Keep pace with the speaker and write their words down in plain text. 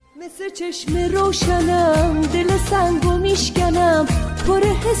مثل چشم روشنم دل سنگو میشکنم، پر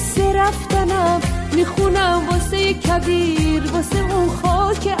حس رفتنم میخونم واسه کبیر، واسه اون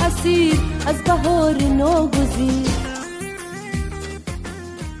خاک اسیر از بهار ناگزیر.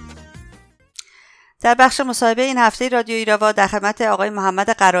 در بخش مصاحبه این هفته رادیو ایراوا در خدمت آقای محمد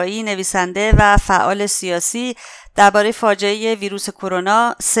قرایی، نویسنده و فعال سیاسی، درباره فاجعه ویروس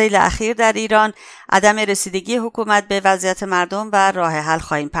کرونا، سیل اخیر در ایران، عدم رسیدگی حکومت به وضعیت مردم و راه حل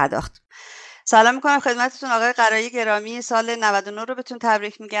خواهیم پرداخت. سلام میکنم خدمتتون آقای قرایی گرامی. سال 99 رو بهتون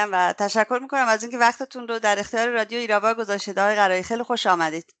تبریک میگم و تشکر میکنم از اینکه وقتتون رو در اختیار رادیو ایراوا گذاشتید. آقای قرایی خیلی خوش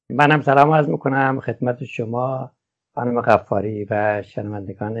آمدید. منم سلام عرض میکنم خدمت شما خانم غفاری و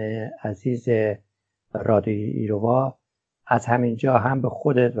شنوندگان عزیز رادیو ایراوا. از همینجا هم به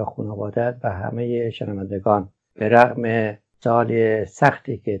خودت و خانوادت و همه شنوندگان به رغم سال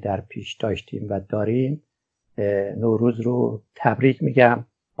سختی که در پیش داشتیم و داریم نوروز رو تبریک میگم.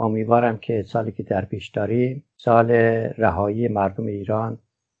 امیدوارم که سالی که در پیش داریم سال رهایی مردم ایران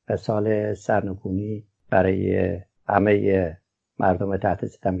و سال سرنگونی برای همه مردم تحت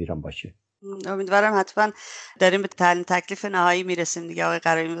ستم ایران باشه. امیدوارم حتما داریم به تعیین تکلیف نهایی میرسیم دیگه آقای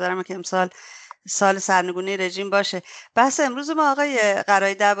قرایی. امیدوارم که امسال سال سرنگونی رژیم باشه. بحث امروز ما آقای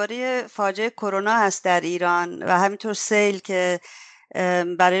قرایی درباره فاجعه کرونا هست در ایران و همینطور سیل که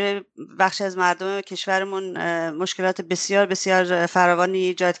برای بخش از مردم کشورمون مشکلات بسیار بسیار فراوانی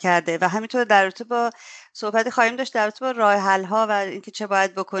ایجاد کرده و همینطور در رابطه با صحبتی خواهیم داشت در رابطه با راه حل ها و اینکه چه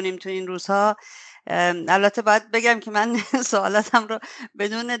باید بکنیم تو این روزها. البته باید بگم که من سوالاتم رو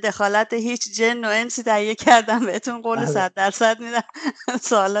بدون دخالت هیچ جن و انسی تهیه کردم، بهتون قول 100% میدم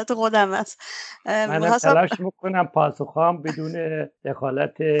سوالات خودم است. من تلاش میکنم پاسخام بدون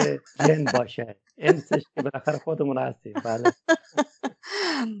دخالت جن باشه، انسش که بالاخره خودمون هستیم. بله.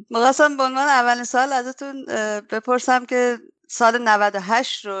 می‌خواستم به عنوان اولین سوال ازتون بپرسم که سال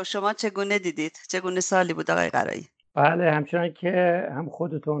 98 رو شما چگونه دیدید؟ چگونه سالی بود آقای قرایی؟ بله، همچنان که هم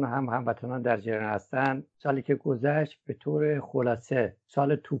خودتون هم هموطنان در جریان هستن، سالی که گذشت به طور خلاصه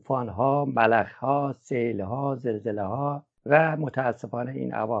سال طوفان‌ها، ملخ‌ها، سیل‌ها، زلزله‌ها و متاسفانه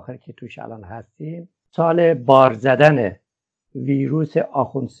این اواخر که توش الان هستیم سال بار زدن ویروس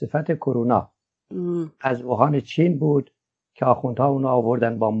آخوندصفت کرونا از ووهان چین بود که آخوندها اونو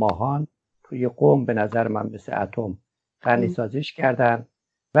آوردن با ماهان توی قم، به نظر من مثل اتم غنی سازیش کردن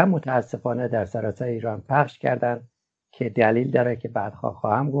و متاسفانه در سراسر ایران پخش کردن که دلیل داره که بعدها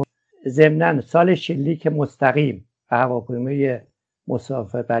خواهم گفت. ضمناً سال شلیک مستقیم به هواپیمای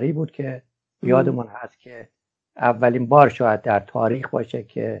مسافربری بود که یادمون هست که اولین بار شاید در تاریخ باشه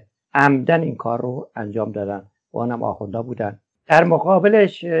که عمدن این کار رو انجام دادن و اونم آخوندا بودن. در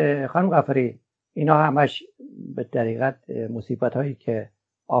مقابلش خانم غفاری اینا همش به دقیقت مصیبت هایی که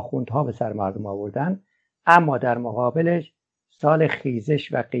آخوندها به سر مردم آوردن، اما در مقابلش سال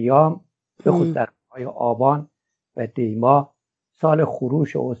خیزش و قیام به خصوص در ماهای آبان و دیما، سال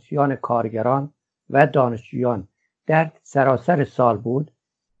خروش و عصیان کارگران و دانشجویان در سراسر سال بود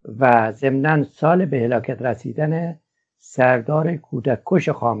و ضمناً سال به هلاکت رسیدن سردار کودککش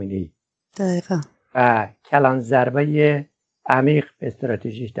خامنه‌ای و کلان ضربه عمیق به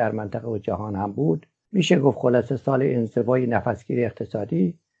استراتژیش در منطقه و جهان هم بود. میشه گفت خلاصه سال انزوای نفسگیری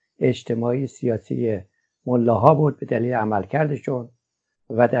اقتصادی، اجتماعی، سیاسی ملاها بود به دلیل عملکردشون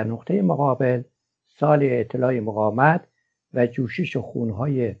و در نقطه مقابل سال اطلاع مقاومت و جوشش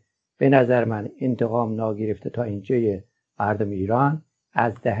خونهای به نظر من انتقام ناگرفته تا اینجای مردم ایران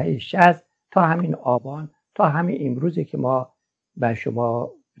از دهه 60 تا همین آبان تا همین امروزی که ما بر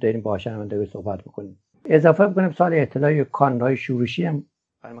شما داریم با شنوندگان صحبت بکنیم. اضافه بکنیم سال اطلاع کانون‌های شورشی هم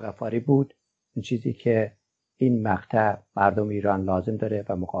خانم غفاری بود، این چیزی که این مقطع مردم ایران لازم داره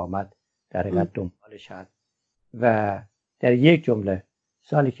و مقاومت در حقیقت دنبالش هست. و در یک جمله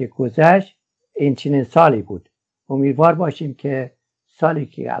سالی که گذشت این چنین سالی بود. امیدوار باشیم که سالی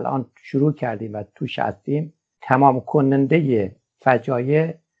که الان شروع کردیم و توش هستیم تمام کننده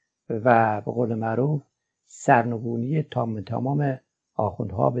فجایع و به قول معروف سرنگونی تمام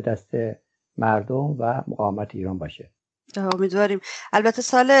آخوندها به دست مردم و مقاومت ایران باشه. امیدواریم. البته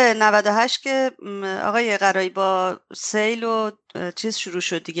سال 98 که آقای قرایی با سیل و چیز شروع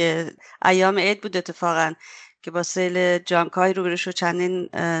شد دیگه، ایام عید بود اتفاقا که با سیل جانکای روبرو شد، چندین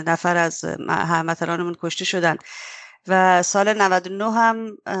نفر از هموطنانمون کشته شدن و سال 99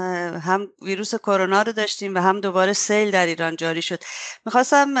 هم ویروس کرونا رو داشتیم و هم دوباره سیل در ایران جاری شد.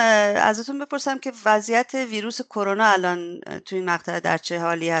 میخواستم ازتون بپرسم که وضعیت ویروس کرونا الان تو این مقطع در چه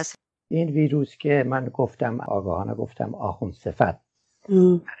حالی هست؟ این ویروس که من گفتم آگاهانه گفتم آخوندصفت،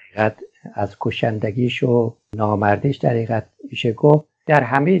 حقیقت از کشندگیش و نامردیش در حقیقت میشه گفت در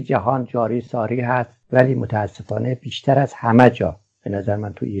همه جهان جاری ساری هست، ولی متاسفانه بیشتر از همه جا به نظر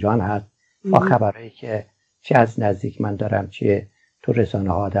من تو ایران هست. با خبرهایی که چه از نزدیک من دارم چه تو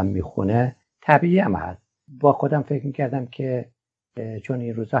رسانه ها آدم میخونه طبیعی هم هست. با خودم فکر میکردم که چون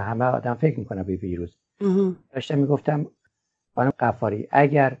این روزا همه آدم فکر میکنه به ویروس، داشتم میگفتم خانم غفاری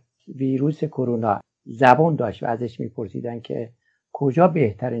اگر ویروس کرونا زبان داشت و ازش میپرسیدن که کجا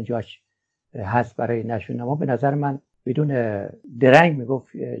بهترین جاش هست برای نشونما، به نظر من بدون درنگ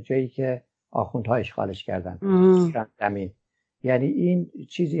میگفت جایی که آخوندها اشغالش کردن، ایران زمین. یعنی این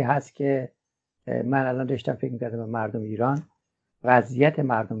چیزی هست که من الان داشتم فکر میکردم به مردم ایران، وضعیت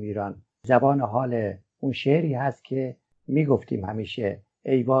مردم ایران زبان حال اون شعری هست که میگفتیم همیشه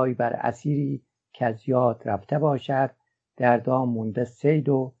ای وای بر اسیری که از یاد رفته باشد، در دام مونده صید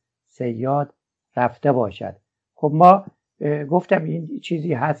و صیاد رفته باشد. خب ما گفتم این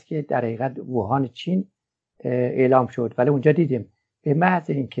چیزی هست که در حقیقت ووهان چین اعلام شد، ولی اونجا دیدیم به محض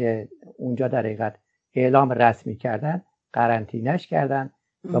اینکه اونجا در حقیقت اعلام رسمی کردن قرنطینه‌اش کردن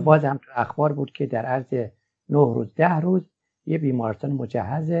و باز هم تو اخبار بود که در عرض 9 روز 10 روز یه بیمارستان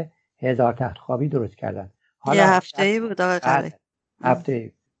مجهز 1000 تخت خوابی درست کردن. حالا یه هفته‌ای بود آقای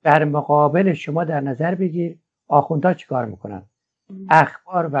هفته. در مقابل شما در نظر بگیر آخوندها چیکار میکنن.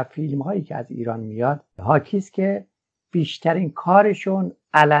 اخبار و فیلم هایی که از ایران میاد حاکیست که بیشترین کارشون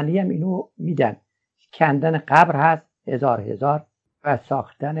علنی هم اینو میدن، کندن قبر هست هزار و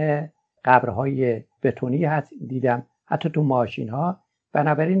ساختن قبرهای بتونی هست دیدم حتی تو ماشین ها.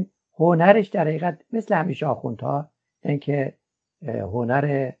 بنابراین هنرش در حقیقت مثل همیشه آخوندها اینکه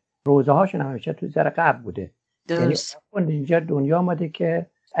هنر روزه هاشون همیشه تو زیر قبر بوده. یعنی اینجا دنیا آمده که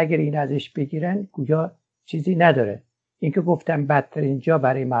اگر این ازش بگیرن گویا چیزی نداره. اینکه گفتم بدتر اینجا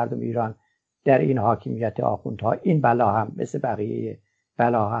برای مردم ایران در این حاکمیت آخوندها این بلا هم مثل بقیه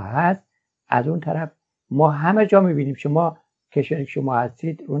بلاها هست. از اون طرف ما همه جا میبینیم، شما کشوری که شما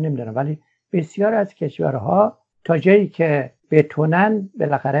هستید رو نمیدونم ولی بسیار از کشورها تا جایی که بتونن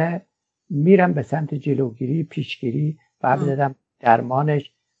بالاخره میرن به سمت جلوگیری پیشگیری و بدم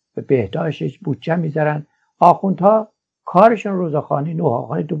درمانش به بهداشتش بودجه میذارن. آخوندها کارشون روزخوانی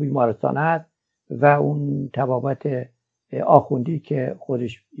نوحه‌خوانی تو بیمارستان هست و اون طبابت آخوندی که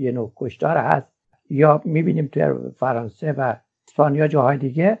خودش یه نوع کشتار هست، یا میبینیم تو فرانسه و اسپانیا جاهای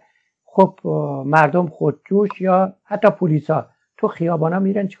دیگه خب مردم خودجوش یا حتی پلیسا تو خیابانا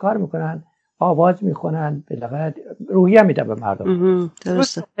میرن چیکار میکنن؟ آواز میخونن، بالاخره روحیه میده به مردم.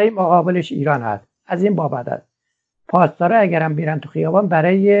 درسته. این مقابلش ایران هست. از این بابت هست پاسدارا اگرم بیرن تو خیابان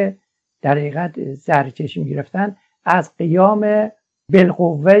برای در حقیقت زهرچشم گرفتن از قیام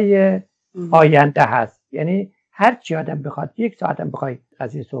بالقوه آینده هست. یعنی هر چی آدم بخواد 1 ساعت هم بخوای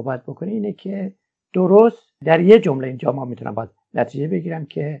قضیه صحبت بکنی اینه که درست در یه جمله اینجا ما میتونم باید نتیجه بگیرم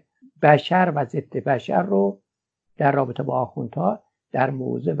که بشر و ضد بشر رو در رابطه با آخوندها در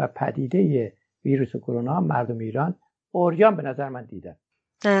موضوع و پدیده ویروس کرونا مردم ایران عریان به نظر من دیدن.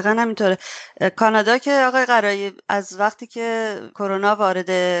 دقیقا همینطوره. کانادا که آقای قرایی از وقتی که کرونا وارد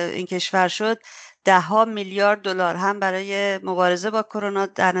این کشور شد 10 میلیارد دلار هم برای مبارزه با کرونا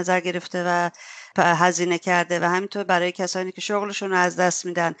در نظر گرفته و هزینه کرده و همینطور برای کسانی که شغلشون رو از دست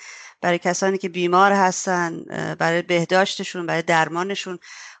میدن، برای کسانی که بیمار هستن، برای بهداشتشون، برای درمانشون.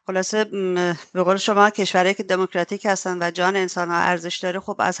 خلاصه به قول شما کشورهایی که دموکراتیک هستن و جان انسان‌ها ارزش داره،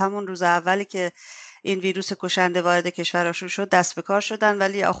 خب از همون روز اولی که این ویروس کشنده وارد کشورشون شد دست به کار شدن،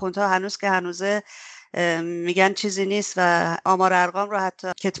 ولی آخوندها هنوز که هنوزه میگن چیزی نیست و آمار ارقام رو حتی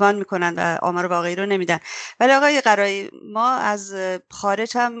کتمان میکنن و آمار واقعی رو نمیدن. ولی آقای قرایی ما از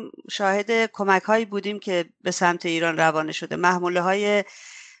خارج هم شاهد کمک هایی بودیم که به سمت ایران روانه شده. محموله های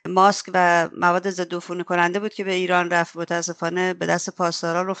ماسک و مواد ضد عفونی کننده بود که به ایران رفت، متاسفانه به دست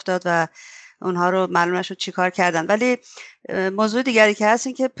پاسداران افتاد و اونها رو معلوم نشد چیکار کردن. ولی موضوع دیگری که هست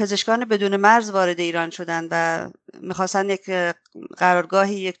این که پزشکان بدون مرز وارد ایران شدن و میخواستن یک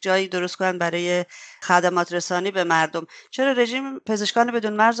قرارگاهی، یک جایی درست کنن برای خدمات رسانی به مردم. چرا رژیم پزشکان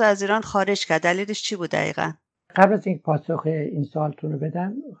بدون مرز رو از ایران خارج کرد؟ دلیلش چی بود دقیقاً؟ قبل از اینکه پاسخ این سوالتون رو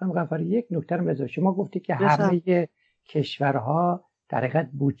بدم خانم غفاری یک نکته رو بذار. شما گفتی که همه کشورها در حقیقت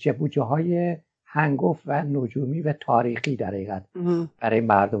بودجه های هنگفت و نجومی و تاریخی در حقیقت برای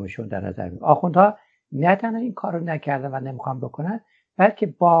مردمشون در نظر میگیرن. آخوندها نه تنها این کارو نکردن و نمیخوان بکنن، بلکه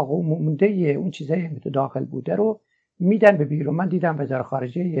باقی مونده اون چیزایی که داخل بوده رو میدن به بیرون. من دیدم وزارت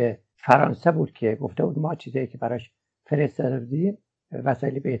خارجه فرانسه بود که گفته بود ما چیزایی که براش فرستاده بودیم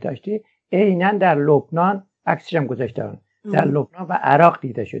وسایل بهداشتی عیناً در لبنان عکسش هم گذاشتن، در لبنان و عراق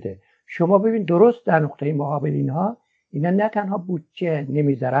دیده شده. شما ببین درست در نقطه مقابل اینها اینا نه تنها بودجه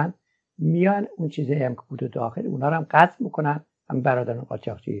نمیذارن، میان اون چیزایی هم که بوده داخل اونا رو هم قطع میکنن، هم برادران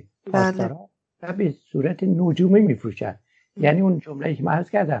قاچاقچی پاسدارا و به صورت نجومی میفروشن. یعنی اون جمله‌ای که من عرض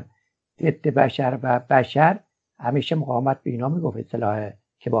کردم ضد بشر و بشر همیشه مقاومت به اینا میگفت اصطلاح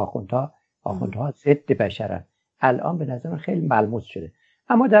که با آخوندها ضد بشرن. الان به نظر من خیلی ملموس شده.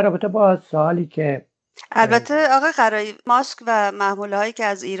 اما در رابطه با سوالی که البته آقای قرایی، ماسک و محموله هایی که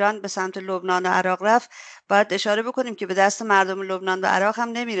از ایران به سمت لبنان و عراق رفت باید اشاره بکنیم که به دست مردم لبنان و عراق هم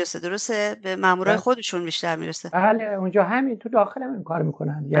نمیرسه، درسته؟ به مامورای خودشون بیشتر میرسه. بله، اونجا همین تو داخل هم این کار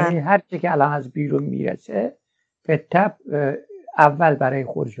میکنن. یعنی هر چی که الان از بیرون میرسه به تبع اول برای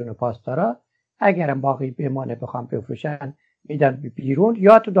خودشون و پاسدارا، اگرم باقی بمانه بخوام بفروشن میدن بیرون،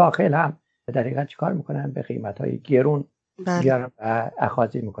 یا تو داخل هم دقیقاً چیکار میکنن؟ به قیمت‌های گرون میارن و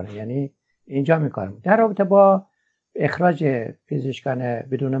اخاذی میکنن. یعنی اینجا میکنن. در رابطه با اخراج پزشکان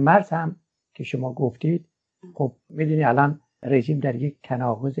بدون مرز هم که شما گفتید، خب میدونی الان رژیم در یک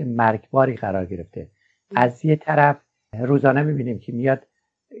تناقض مرگباری قرار گرفته. از یه طرف روزانه میبینیم که میاد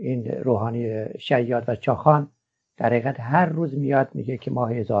این روحانی شیاد و چاخان در حقیقت هر روز میاد میگه که ما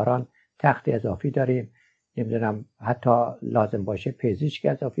هزاران تخت اضافی داریم، نمیدونم حتی لازم باشه پزشک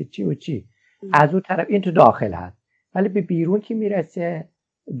اضافی چی و چی. از اون طرف این تو داخل هست، ولی به بیرون که میرسه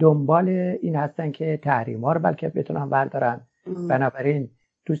دنبال این هستن که تحریم ها رو بلکه بتونن بردارن. بنابراین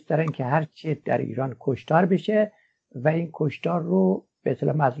دوست دارن که هر چی در ایران کشتار بشه و این کشتار رو به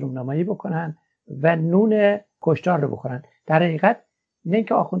اصطلاح مظلوم نمایی بکنن و نون کشتار رو بخورن. در حقیقت نه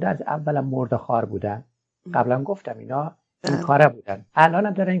که آخونده از اول مرده خوار بودن، قبلا گفتم اینا این کاره بودن، الان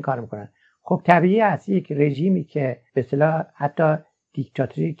هم دارن این کار میکنن. خب طبیعی است یک رژیمی که به اصطلاح حتی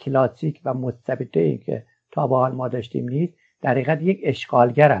دیکتاتوری کلاسیک و مستبدی که تا به حال ما داشتیم نیست، در حقیقت یک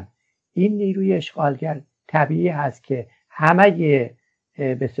اشغالگرن. این نیروی اشغالگر طبیعی هست که همه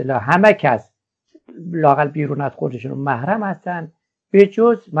به اصطلاح همه کس لااقل بیرون از خودشون محرم هستن به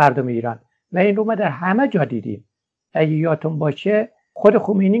جز مردم ایران، و این رو ما در همه جا دیدیم. اگه یادتون باشه خود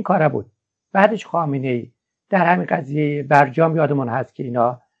خمینی این کاره بود، بعدش خامنه‌ای. در همین قضیه برجام یادمون هست که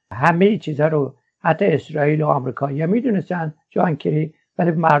اینا همه چیزها رو حتی اسرائیل و آمریکایی‌ها میدونستن جانکری،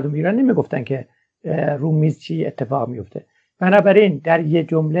 ولی مردم ایران نمیگفتن که رو میز چی اتفاق میفته. بنابراین در یه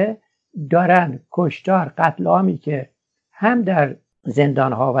جمله دارن کشتار قتل عامی که هم در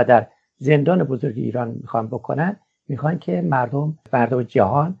زندان‌ها و در زندان بزرگ ایران میخوان بکنن، میخوان که مردم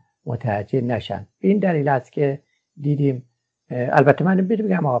جهان متوجه نشن. این دلیل است که دیدیم. البته من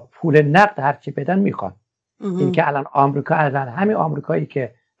بگم پول نقد هرچی بدن میخوان. این که الان آمریکا، الان همین آمریکایی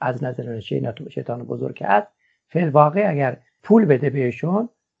که از نظر شیطان بزرگ هست، فی الواقع اگر پول بده بهشون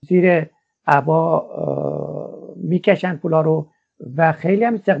زیر عبا میکشن پولا رو و خیلی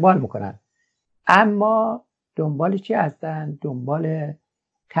هم استقبال میکنن. اما دنبال چی هستن؟ دنبال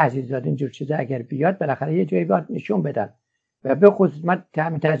تجهیزات اینجور چیزا اگر بیاد بالاخره یه جایی باید نشون بدن. و به خصوص من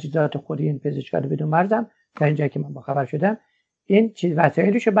همین تجهیزات خودی این پزشکان بدون مرزم تا اینجایی که من با خبر شدم این چیز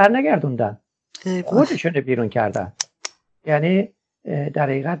وسایلشو برنگردوندن، خودشون بیرون کردن. یعنی در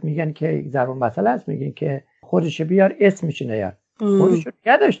حقیقت میگن که ضرور مسئله است، میگن که خودش بیار اسمش نیار، خودشون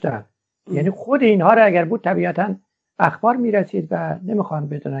نداشتن. یعنی خود اینها رو اگر بود طبیعتا اخبار میرسید و نمیخوان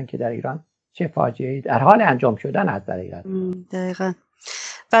بدونن که در ایران چه فاجعه‌ای در حال انجام شدن است. در حقیقت دقیقاً.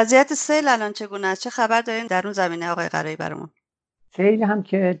 وضعیت سیل الان چگونه است؟ چه خبر دارین در اون زمینه آقای قرایی برامون؟ سیل هم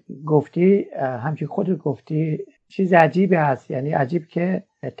که گفتی، همچنین خودت گفتی، چیز عجیبی هست. یعنی عجیب که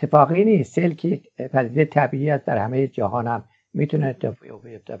اتفاقی نیست. سیل که پدیده طبیعی است، در همه جهان هم میتونه اتفاق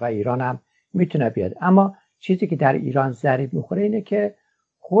بیفته و ایران هم میتونه بیاد. اما چیزی که در ایران ضریب میخوره اینه که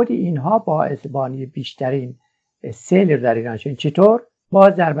خود اینها باعث بانی بیشترین سیل در ایران شدن. چطور؟ با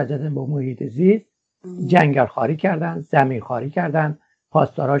ضربه زدن به محیط زیست، جنگل خاری کردن، زمین خاری کردن،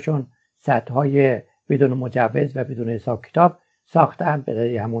 پاسداراشون سدهای بدون مجوز و بدون حساب کتاب ساختن،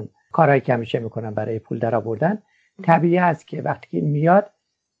 برای همون کارهایی که همیشه میکنن برای پول درآوردن. طبیعی است که وقتی که میاد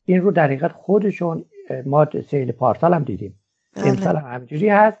این رو در حقیقت خودشون، ما سیل پارسال هم دیدیم، امسال هم همینجوری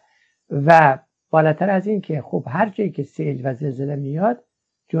هست. و بالاتر از این که خب هر جایی که سیل و زلزله میاد،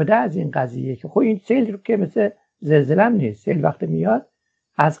 جدا از این قضیه که خب این سیل رو که مثل زلزله هم نیست، سیل وقتی میاد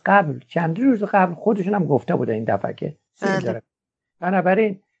از قبل چند روز قبل خودشون هم گفته بودن این دفعه که سیل داره.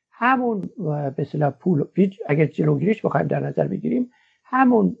 بنابراین همون به اصطلاح پول اگر جلوگیریش بخوایم در نظر بگیریم،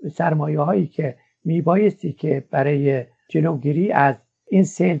 همون سرمایه هایی که میبایستی که برای جلوگیری از این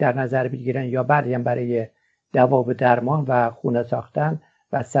سیل در نظر بگیرن یا بعدی هم برای دوا و درمان و خونه ساختن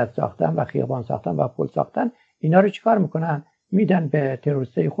و سد ساختن و خیابان ساختن و پل ساختن، اینا رو چیکار میکنن؟ میدن به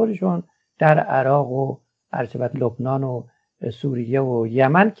تروریستای خودشون در عراق و عرصبت لبنان و سوریه و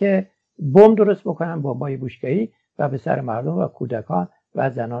یمن که بمب درست بکنن، بمبای بوشکه‌ای، و به سر مردم و کودکان و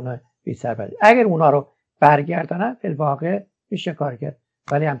زنان بی سرپرست. اگر اونا رو برگردانن فی الواقع میشه کار کرد.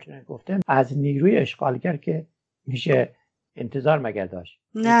 ولی همچنین گفتم از نیروی اشغالگر که میشه انتظار مگر داشت؟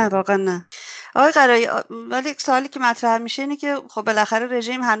 نه واقعا نه. آقای قرایی، ولی یک سوالی که مطرح میشه اینه که خب بالاخره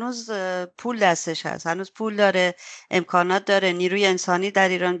رژیم هنوز پول دستش هست، هنوز پول داره، امکانات داره، نیروی انسانی در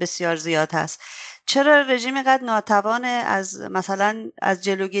ایران بسیار زیاد هست. چرا رژیم اینقدر ناتوانه از مثلا از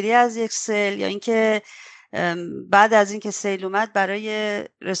جلوگیری از یک سیل، یا اینکه بعد از اینکه سیل اومد برای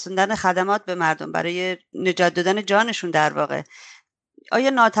رسوندن خدمات به مردم، برای نجات دادن جانشون در واقع، آیا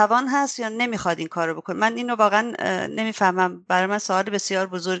ناتوان هست یا نمیخواد این کارو بکنه؟ من اینو واقعا نمیفهمم. برای من سوال بسیار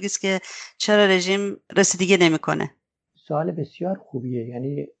بزرگی است که چرا رژیم رسیدگی نمیکنه. سوال بسیار خوبیه.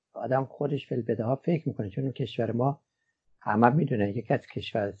 یعنی آدم خودش فی البداهه فکر میکنه، چون کشور ما همه میدونن یکی از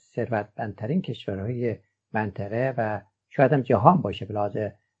کشور ثروتمندترین کشورهای منطقه و شاید هم جهان باشه به لحاظ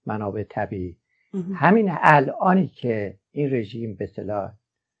منابع طبیعی. همین الانی که این رژیم به اصطلاح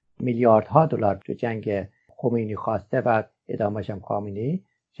میلیاردها دلار تو جنگ خمینی خواسته و ادامه‌اش هم خامنه‌ای،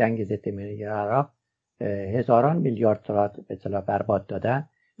 جنگ ضد ملی عراق، هزاران میلیارد دلار به اصطلاح برباد دادن.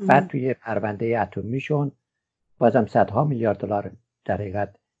 بعد توی پرونده اتمیشون بازم صدها میلیارد دلار در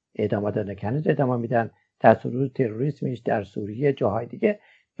حقیقت ادامه دادن، هنوز ادامه میدن. تصورات تروریسمش در سوریه، جاهای دیگه.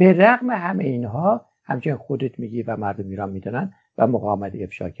 به رغم همه اینها، همچنین خودت میگی و مردم ایران میدونن و مقاومت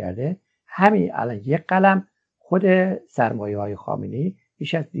افشا کرده، همین الان یک قلم خود سرمایه‌های خامنه‌ای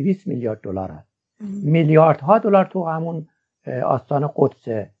بیش از 200 میلیارد دلار است. میلیاردها دلار تو همون آستان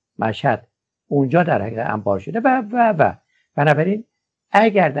قدس، مشهد، اونجا در حقیقت انبار شده و بنابراین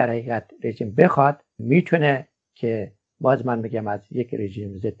اگر در حقیقت رژیم بخواد میتونه که باز من میگم از یک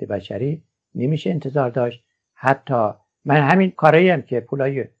رژیم ضد بشری نمیشه انتظار داشت. حتی من همین کارایی هم که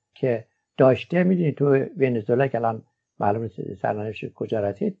پولایی که داشته، میدونی تو ونزوئلا که الان معلومه سرنوشت کجا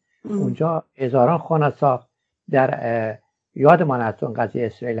رسید، اونجا هزاران خانه ساخت. در یادمان هست اون قضیه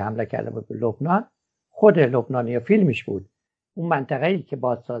اسرائیل حمله کرده بود به لبنان، خود لبنانی فیلمش بود. اون منطقه‌ای که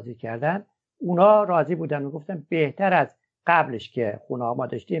بازسازی کردن اونا راضی بودن، میگفتن بهتر از قبلش که خونه ها ما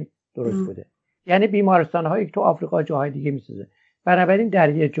داشتیم درست بوده. یعنی بیمارستان هایی که تو آفریقا جاهای دیگه میسازه. بنابراین در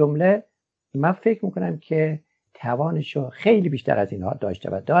یه جمله من فکر میکنم که توانشو خیلی بیشتر از اینها داشته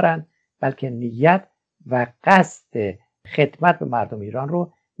و دارن، بلکه نیت و قصد خدمت به مردم ایران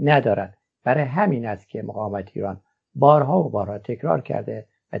رو ندارن. برای همین است که مقاومت ایران بارها و بارها تکرار کرده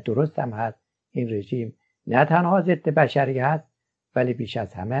و درست هم هست، این رژیم نه تنها ضد بشری هست ولی بیش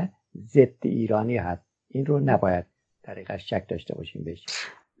از همه ضد ایرانی هست. این رو نباید در حقیقت شک داشته باشیم بهش.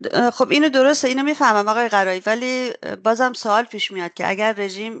 خب اینو درسته، اینو میفهمم آقای قرایی، ولی بازم سوال پیش میاد که اگر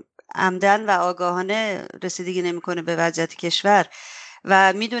رژیم عمدن و آگاهانه رسیدگی نمیکنه به وضعیت کشور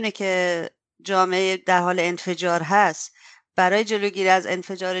و میدونه که جامعه در حال انفجار هست، برای جلوگیری از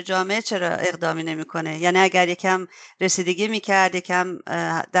انفجار جامعه چرا اقدامی نمیکنه؟ یعنی اگر یکم رسیدگی میکرد، یکم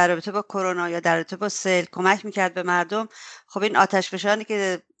در رابطه با کرونا یا در رابطه با سیل کمک میکرد به مردم، خب این آتشفشانی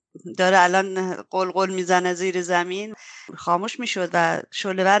که داره الان قلقل میزنه زیر زمین خاموش میشد و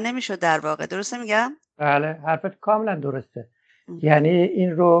شعله‌ور نمیشد در واقع. درسته میگم؟ بله، حرفت کاملا درسته. یعنی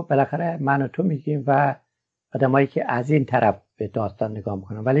این رو بالاخره من و تو میگیم و آدمایی که از این طرف به داستان نگاه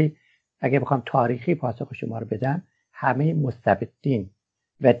میکنن، ولی اگه بخوام تاریخی پاسخ شما رو بدم، همه مستبدین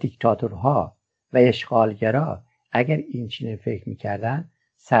و دیکتاتورها و اشغالگرا اگر این چنین فکر میکردن،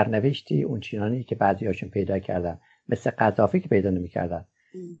 سرنوشتی اون چنانی که بعضی هاشون پیدا کردن، مثل قذافی که پیدا نمیکردن.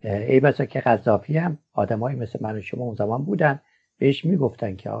 ای بسا که قذافی هم آدمایی مثل من و شما اون زمان بودن، بهش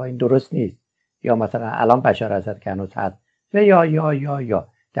میگفتن که آقا این درست نیست، یا مثلا الان بشار اسد که هنوز هست، و یا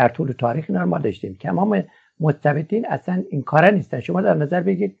در طول تاریخ اینا رو ما داشتیم. تمام مستبدین اصلا این کارا نیستن. شما در نظر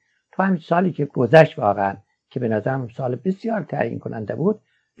بگید تو همین سالی که گذشت واقعا که به نظرم سال بسیار تعیین کننده بود،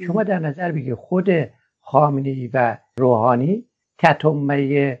 شما در نظر بگید خود خامنه‌ای و روحانی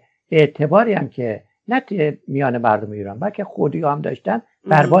تتمه اعتباری هم که نه میان مردم ایران بلکه خودی هم داشتن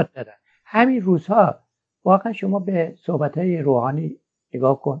برباد دادن. همین روزها واقعا شما به صحبت‌های روحانی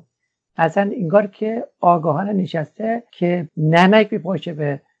نگاه کن، اصلا انگار که آگاهانه نشسته که نمک بپاشه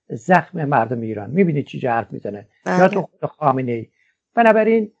به زخم مردم ایران. میبینید چی حرف میزنه یا تو خود خامنه‌ای.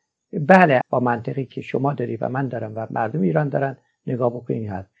 بنابراین بله، با منطقی که شما داری و من دارم و مردم ایران دارن نگاه بکنین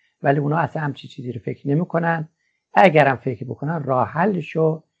هست، ولی اونا اصلا همچی چیزی رو فکر نمیکنن. اگرم فکر بکنن راه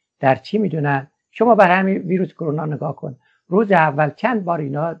حلشو در چی میدونن؟ شما بر همین ویروس کرونا نگاه کن. روز اول چند بار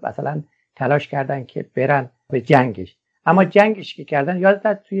اینا مثلا تلاش کردن که برن به جنگش، اما جنگش که کردن،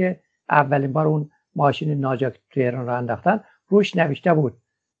 یادت توی اولین بار اون ماشین ناجا که توی ایران راه انداختن روش نوشته بود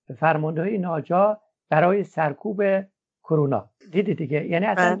فرماندهی ناجا برای سرکوب کرونا. دیدی دیگه؟ یعنی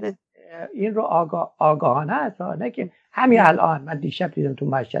اصلا این رو آگاهانه است، نه که همین الان. من دیشب دیدم تو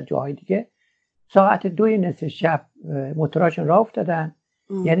مشهد جاهای دیگه ساعت 2:00 شب موتوراشون راه افتادن.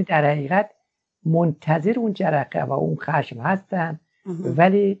 یعنی در حقیقت منتظر اون جرقه و اون خشم هستن،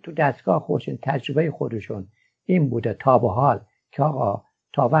 ولی تو دستگاه خودشون تجربه خودشون این بوده تا به حال که آقا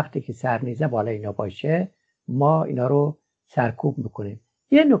تا وقتی که سرنیزه بالا اینا باشه ما اینا رو سرکوب میکنیم.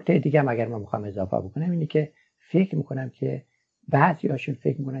 یه نکته دیگه هم اگر من میخوام اضافه بکنم اینه که فکر میکنم که بعضیاشون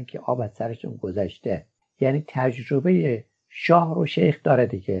فکر میکنن که آب از سرشون گذشته. یعنی تجربه شاه رو شیخ داره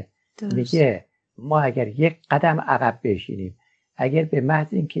دیگه. درست. میگه ما اگر یک قدم عقب بشینیم، اگر به محض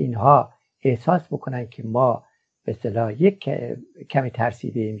اینکه اینها احساس بکنن که ما به اصطلاح یک کمی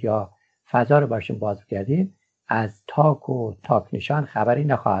ترسیدیم یا فضا رو براشون باز کردیم، از تاک و تاک نشان خبری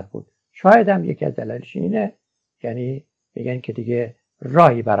نخواهد بود. شاید هم یکی از دلایلش اینه، یعنی میگن که دیگه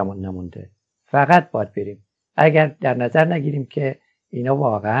راهی برامون نمونده، فقط باید بریم. اگر در نظر نگیریم که اینا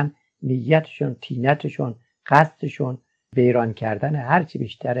واقعا نیتشون، تینتشون، قصدشون ویران کردن هرچی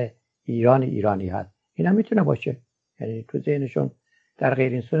بیشتر ایرانی هست، اینا میتونه باشه. یعنی تو ذهنشون در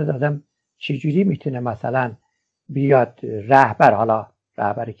غیر این صورت آدم چجوری میتونه مثلا بیاد رهبر، حالا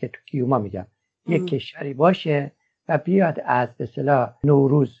رهبری که تو کیوما میگم یک کشوری باشه و بیاد از به اصطلاح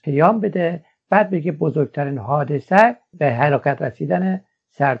نوروز پیام بده، بعد بگه بزرگترین حادثه به هلاکت رسیدن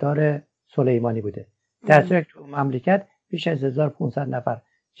سردار سلیمانی بوده، در صورتی که تو مملکت بیش از 1500 نفر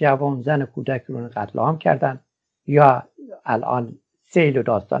جوان، زن و کودک رو قتل عام کردن. یا الان سیل و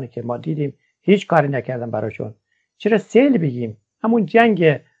داستانی که ما دیدیم هیچ کاری نکردن براشون. چرا سیل بگیم؟ همون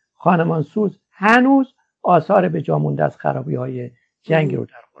جنگ خانمانسوز هنوز آثار به جا مونده از خرابی‌های جنگ رو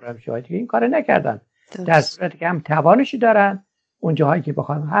در خرمشاهی دیگه این کار نکردن. در صورتی که هم توانشی دارن، اون جاهایی که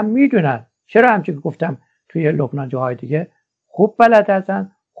بخوان هم میدونن. چرا همچون که گفتم توی لبنان جاهای دیگه خوب بلد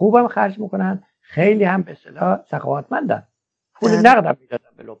هستن، خوبم خرج میکنن، خیلی هم به اصطلاح سخاوتمندن، پول نقدم میدادن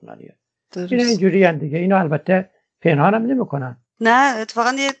به لبنانی‌ها. اینا اینجوری ان دیگه. اینو البته پنهان هم نمیکنن. نه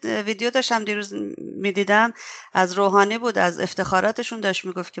اتفاقا یه ویدیو داشتم دیروز میدیدم از روحانی بود، از افتخاراتشون داشت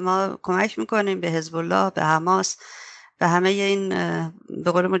میگفت که ما کمک میکنیم به حزب الله، به حماس، به همه این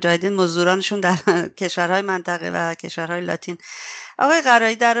به قول مجاهدین مزدورانشون در کشورهای منطقه و کشورهای لاتین. آقای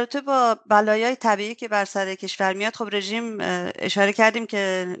قرایی، در رابطه با بلایای طبیعی که بر سر کشور میاد، خب رژیم اشاره کردیم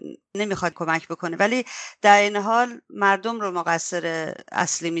که نمیخواد کمک بکنه، ولی در این حال مردم رو مقصر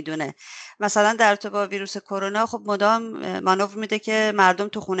اصلی میدونه. مثلا در رابطه با ویروس کرونا خب مدام مانور میده که مردم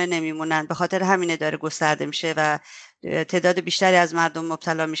تو خونه نمیمونن، به خاطر همینه داره گسترده میشه و تعداد بیشتری از مردم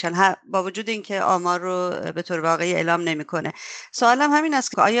مبتلا میشن، با وجود اینکه آمار رو به طور واقعی اعلام نمیکنه. سوالم همین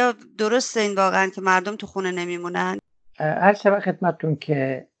است که آیا درسته این واقعا که مردم تو خونه نمیمونن؟ عرض شود خدمتتون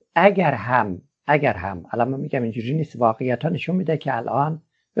که اگر هم الان من میگم اینجوری نیست، واقعیت ها نشون میده که الان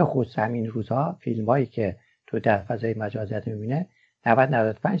به خصوص همین روزها فیلم هایی که تو در فضای مجازات میبینه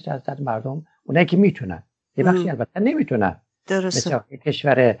 90-95% مردم اونایی که میتونن، یه بخشی البته نمیتونن. درسته. مثل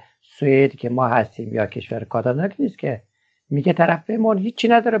کشور سوئد که ما هستیم یا کشور کانادا که نیست که میگه طرفمون هیچی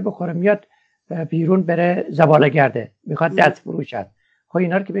نداره بخوره، میاد بیرون بره زباله گرده، میخواد دست فروشد. خب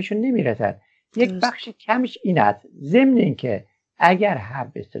اینا رو که بهشون نمیرسد. یک بخش کمش این است. ضمن این که اگر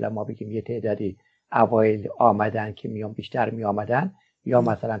هم به اصطلاح ما بگیم یه تعدادی اوایل آمدن که بیشتر می آمدن یا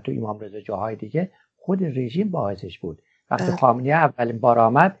مثلا تو امام رضا جاهای دیگه، خود رژیم باعثش بود. وقتی خامنه‌ای اولین بار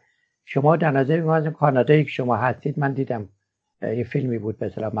آمد، شما در نظر بگیرید کانادایی که شما هستید، من دیدم یه فیلمی بود به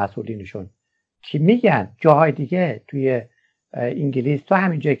اصطلاح مسئولینشون که میگن جاهای دیگه توی انگلیس، تو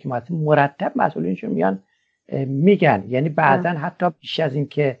همین جایی که ما هستیم، مرتب مسئولینشون میان میگن، یعنی بعضا حتی بیش از این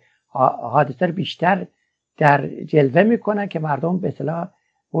که حادثه بیشتر در جلوه میکنن که مردم به اصطلاح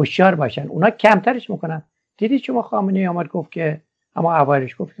هوشیار باشن، اونا کمترش میکنن. دیدید شما خامنه‌ای اومد گفت که اما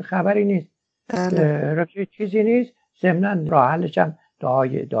اوایلش گفت که خبری نیست، چیزی نیست، ضمن راه حلش هم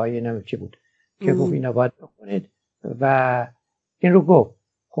دعای نمیچی بود که گفت اینا باید بکنید و این رو گفت.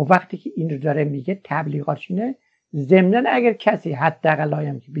 خب وقتی که این رو داره میگه تبلیغاتش اینه، ضمن اگر کسی حداقل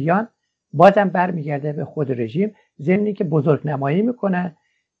هم که بیان بازم برمیگرده به خود رژیم، ضمنی که بزرگ نمایی میکنه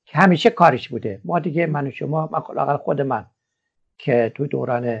که همیشه کارش بوده. ما دیگه من و شما، من خود من که تو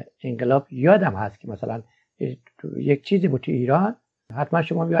دوران انقلاب یادم هست که مثلا یک چیزی بود تو ایران، حتما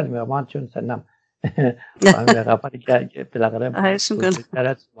شما یاد میاد، من چون سنم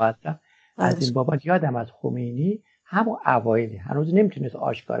از این بابت یادم از خمینی همون اوایلی هنوز نمیتونست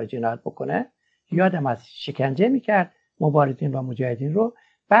آشکار جنایت بکنه، یادم از شکنجه میکرد مبارزین و مجاهدین رو،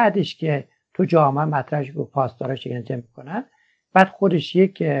 بعدش که تو جامعه مطرحش گفت پاسدارا شکنجه میکنن، بعد خودش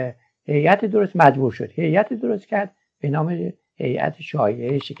یک هیئت مجبور شد هیئت درست کرد به نام هیئت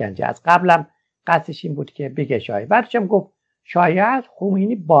شایعه شکنجه. از قبلم قصدش این بود که بگه شایعه، بعدش هم گفت شایعه از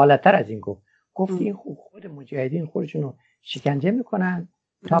خمینی بالاتر از این گفت این خود مجاهدین خودشونو شکنجه میکنن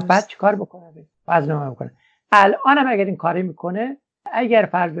تا بعد چیکار بکنن؟ وزنه میکنن. الان هم اگر این کاری میکنه، اگر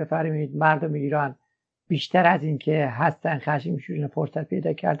فرض بفرمایید مردم ایران بیشتر از این که هستن خشم میشورن فرصت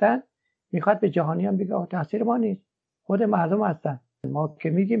پیدا کردن، میخواد به جهانیان بگه تقصیر ما نیست، خود مردم هستن، ما که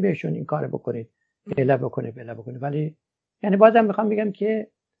میگیم بهشون این کارو بکنید، بله بکنید، ولی یعنی بازم میخوام بگم که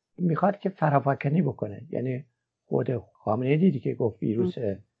میخواد که فرافکنی بکنه. یعنی خود خامنه‌ای دیدی که گفت ویروس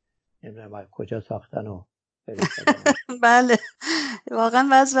نمیدونم کجا ساختن و بله واقعا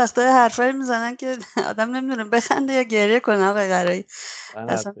بعضی وقتا حرفایی میزنن که آدم نمیدونه بخنده یا گریه کنه. آقای قرایی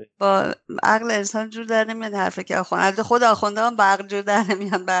اصلا با عقل انسان جور در نمیاد حرفی که البته خود آخونده هم با عقل جور در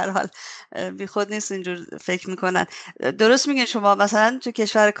نمیان، به هر حال بی خود نیست اینجور فکر میکنن. درست میگین شما. مثلا تو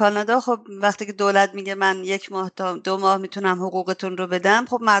کشور کانادا خب وقتی که دولت میگه من 1 ماه تا 2 ماه میتونم حقوقتون رو بدم،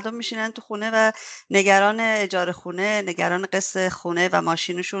 خب مردم میشینن تو خونه و نگران اجاره خونه، نگران قسط خونه و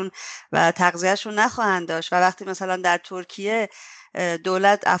ماشینشون و تغذیهشون نخواهند داشت. و وقتی مثلا در ترکیه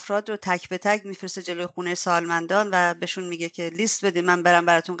دولت افراد رو تک به تک میفرسته جلوی خونه سالمندان و بهشون میگه که لیست بدین من برم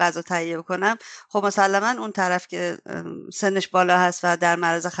براتون غذا تهیه بکنم، خب مسلما اون طرف که سنش بالا هست و در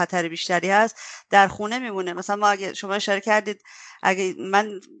معرض خطر بیشتری هست در خونه میمونه. مثلا ما اگه شما اشاره کردید، اگه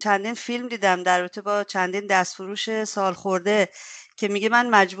من چندین فیلم دیدم در رابطه با چندین دستفروش سال خورده که میگه من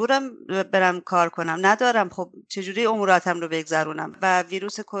مجبورم برم کار کنم، ندارم، خب چجوری اموراتم رو بگذرونم. و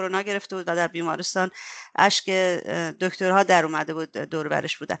ویروس کرونا گرفته بود و در بیمارستان اشک دکترها در اومده بود، دور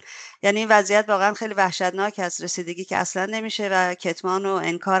برش بودن. یعنی این وضعیت واقعا خیلی وحشتناک است، رسیدگی که اصلا نمیشه و کتمان و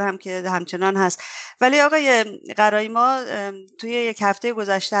انکار هم که همچنان هست. ولی آقای قرایی ما توی 1 هفته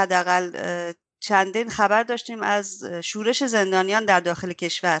گذشته حداقل چندین خبر داشتیم از شورش زندانیان در داخل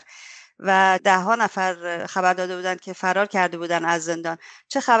کشور و 10 نفر خبر داده بودن که فرار کرده بودن از زندان.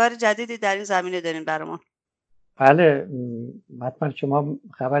 چه خبر جدیدی در این زمینه دارین برامون؟ بله حتما شما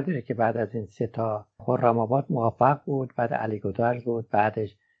خبر دارید که بعد از این 3 تا خرم‌آباد موفق بود، بعد علیگودرز بود،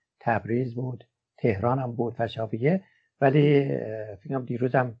 بعدش تبریز بود، تهران هم بود و شافیه. ولی فکرم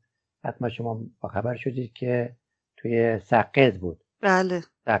دیروز هم حتما شما با خبر شدید که توی سقز بود. بله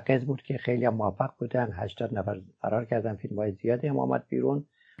سقز بود که خیلی هم موفق بودن، 80 نفر فرار کردن، فیلم‌های زیادی هم آمد بیرون.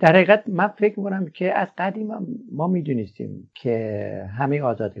 در حقیقت من فکر می‌کنم که از قدیم ما می‌دونستیم که همه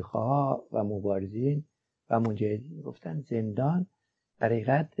آزادیخواها و مبارزین و مجاهدین گفتن زندان در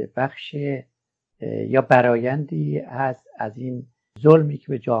حقیقت بخش یا برایندی هست از این ظلمی که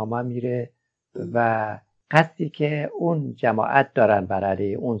به جامعه میره و قصدی که اون جماعت دارن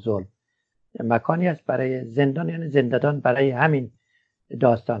برای اون ظلم. مکانی است برای زندان، یعنی زندان برای همین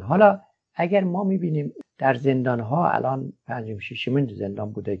داستان. حالا اگر ما میبینیم در زندان ها الان 5 6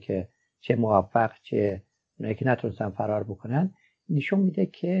 زندان بوده که چه موفق چه اونایی که نتونستن فرار بکنن، نشون میده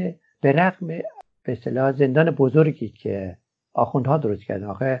که به رغم به اصطلاح زندان بزرگی که آخوندها درست کردن،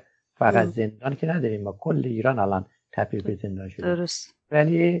 آخه فقط زندان که نداریم، ما کل ایران الان تبدیل به زندان شده، درست،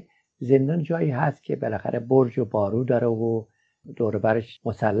 ولی زندان جایی هست که بالاخره برج و بارو داره و دور برش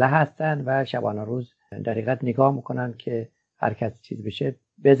مسلح هستن و شبانه روز در حقیقت نگاه میکنن که هر کس چیز بشه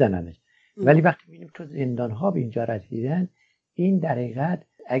بزننش. ولی وقتی میبینیم تو زندان ها به اینجا رسیدن، این در حقیقت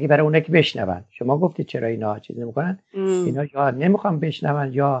اگه برای اونایی که بشنون، شما گفتید چرا اینا چیز نمیکنن، اینا یا نمیخوان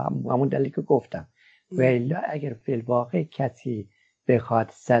بشنون یا همون دلیلی که گفتم. و الا اگر فی الواقع کسی بخواد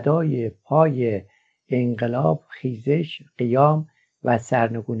صدای پای انقلاب، خیزش، قیام و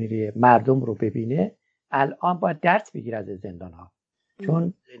سرنگونی مردم رو ببینه، الان باید درس بگیره از زندان ها.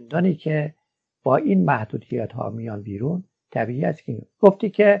 چون زندانی که با این محدودیت ها میان بیرون، طبیعی است که گفتی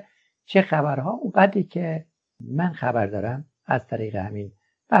که چه خبرها، اونقدری که من خبر دارم از طریق همین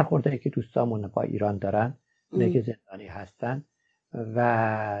برخوردهایی که دوستامون با ایران دارن، اونایی که زندانی هستن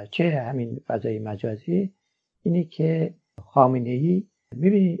و چه همین فضای مجازی، اینی که خامنه‌ای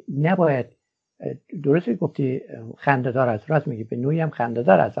میبینی نباید، درست گفتی خنده‌دار است، راست میگی، به نوعی هم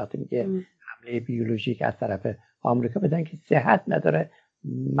خنده‌دار است وقتی میگه حمله بیولوژیک از طرف آمریکا، بدن که صحت نداره،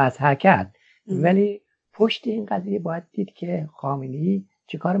 مضحکت. ولی پشت این قضیه باید دید که خامنه‌ای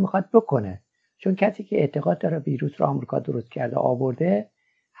چی کار میخواد بکنه. چون کسی که اعتقاد داره ویروس رو آمریکا درست کرده آورده،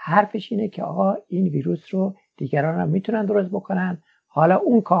 حرفش اینه که آقا این ویروس رو دیگران هم میتونن درست بکنن، حالا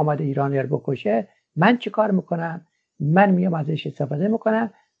اون که آمده ایرانی رو بکشه، من چی کار میکنم؟ من میام ازش استفاده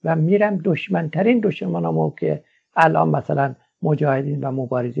میکنم و میرم دشمنترین دشمنامو که الان مثلا مجاهدین و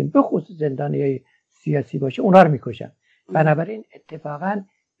مبارزین به خصوص زندانیای سیاسی باشه، اونا رو میکشم. بنابراین اتفاقا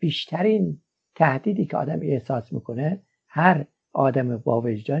بیشترین تهدیدی که آدم احساس میکنه، هر آدم با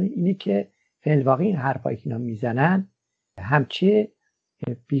وجدانی، اینی که فی الواقع این حرفایی که اینا میزنن همچه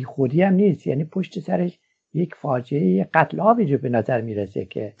بی خودی هم نیست، یعنی پشت سرش یک فاجعه قتل عامی به نظر میرسه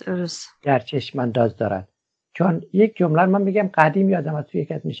که درست در چشم انداز دارن. چون یک جمله من میگم قدیم یادم از توی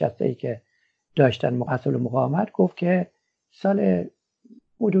یک از نشسته‌ای که داشتن مسئول مقاومت گفت که سال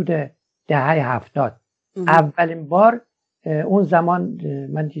حدود دهه 70 اولین بار اون زمان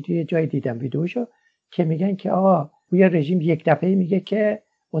من توی جای دیدم ویدیوشو که میگن که آقا یه رژیم یک دفعه میگه که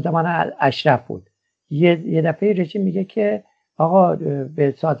اون زمان اشرف بود، یه دفعه رژیم میگه که آقا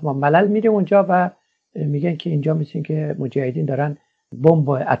به سازمان ملل میره اونجا و میگن که اینجا مثل که مجاهدین دارن بمب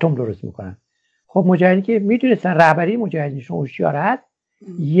اتم درست میکنن. خب مجاهدین که میدونستن رهبری مجاهدینشون هوشیار هست،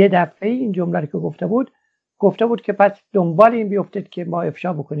 یه دفعه این جمله رو که گفته بود که پس دنبال این بیفتید که ما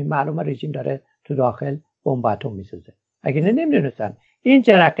افشا بکنیم معلومه رژیم داره تو داخل بمب اتم میسازه. اگه نمیدونستن این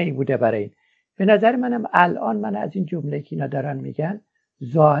جرقه‌ای بوده برای این. به نظر منم الان من از این جمله که اینا دارن میگن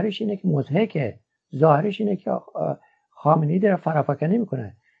ظاهرش اینه که مضحکه، ظاهرش اینه که خامنه‌ای داره فرافکنی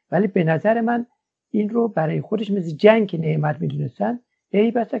میکنه، ولی به نظر من این رو برای خودش مثل جنگ که نعمت میدونستن،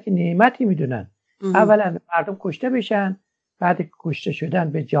 ای بسا که نعمتی میدونن. اولا مردم کشته بشن، بعد کشته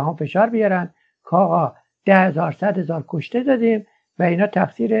شدن به جهان فشار بیارن که آقا 10,000 100,000 کشته دادیم و اینا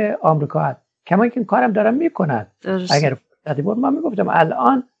تقصیر آمریکا هست. کما که این کارم دارن میکنن. اگر فرصتی بود من میگفتم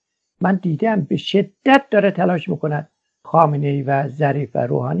الان من دیدم به شدت داره تلاش میکنن خامنه‌ای و ظریف و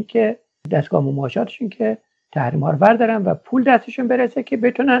روحانی که دستگاه مماشاتشون که تحریم ها رو بردارن و پول دستشون برسه که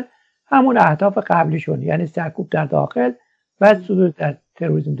بتونن همون اهداف قبلیشون، یعنی سرکوب در داخل و صدور در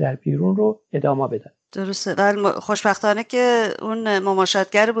تروریسم در بیرون رو ادامه بدن. درسته. ولی خوشبختانه که اون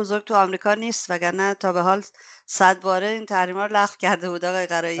مماشاتگر بزرگ تو آمریکا نیست، وگرنه تا به حال 100 باره این تحریما رو لغو کرده بود آقای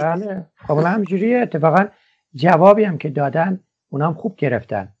قرایی. بله کاملا همینجوریه. اتفاقا جوابی هم که دادن اونام خوب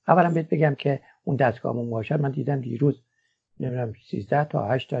گرفتن. اولا بهت بگم که اون دستگاه مماشات من دیدم دیروز نمیدونم 13 تا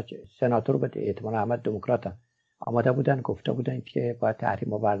 8 تا سناتور به احتمال احمد دموکرات آماده بودن گفته بودن که باید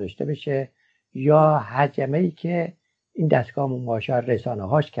تحریما برداشته بشه، یا هجمه‌ای که این دستگاه مماشات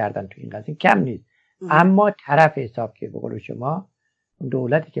رسانه‌هاش کردن تو این قضیه کم نیست. اما طرف حساب که به قول شما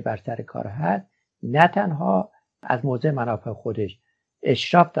دولتی که بر سر کار هست نه تنها از موضع منافع خودش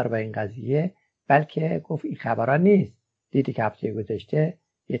اشراف داره به این قضیه، بلکه گفت این خبرها نیست. دیدی که هفته گذشته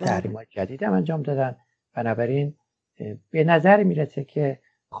یه تحریمات جدید هم انجام دادن. بنابراین به نظر میرسه که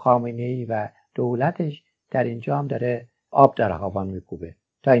خامنه‌ای و دولتش در اینجا هم داره آب در هاون میکوبه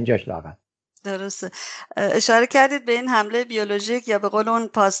تا اینجاش لاغر. درسته. اشاره کردید به این حمله بیولوژیک یا به قول اون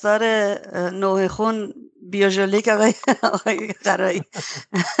پاسدار نوع خون بیولوژیک آقای قرایی.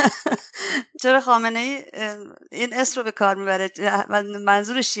 چرا خامنه‌ای این اسم رو به کار میبره؟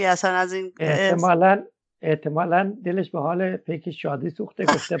 منظورش چیه اصلا از این احتمالاً دلش به حال پیک شادی سوخته،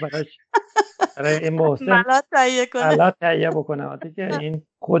 گفته براش برای این موسم ملات تهیه بکنه. دیگه این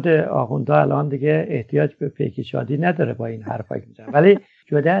خود آخونده الان دیگه احتیاج به پیک شادی نداره با این حرفا که میزنه. ولی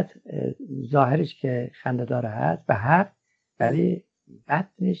جدا از ظاهرش که خنده‌دار هست به حق، ولی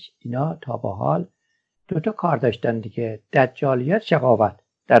بطنش اینا تا به حال دوتا کار داشتن دیگه، دجالیت، شقاوت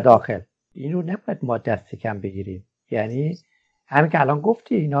در داخل. اینو نباید ما دست کم بگیریم. یعنی همین که الان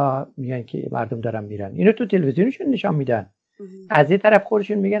گفتی اینا میگن که مردم دارن میرن، اینو تو تلویزیونشون نشان میدن. از این طرف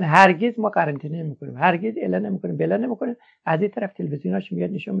خودشون میگن هرگز ما قرنطینه نمیکنیم، هرگز اعلان نمیکنیم، بلا نمیکنیم. از این طرف تلویزیوناش میاد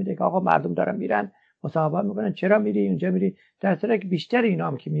نشون میده که آقا مردم دارن میرن، مصاحبه میکنن، چرا میری اونجا میری؟ در صورتی که بیشتر اینا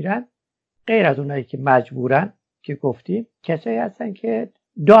هم که میرن غیر از اونایی که مجبورن که گفتیم کسایی هستن که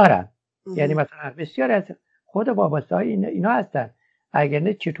دارن. یعنی مثلا بسیار از خود وابسته‌های اینا هستن. اگر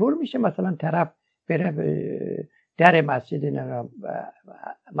نه چطور میشه مثلا طرف بره در مسجد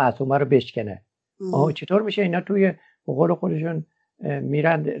معصومه رو بشکنه؟ چطور میشه اینا توی به قول خودشون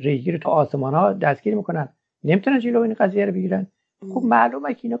میرن ریگی رو تو آسمان ها دستگیر میکنن، نمیتونن جلو این قضیه رو بگیرن؟ خب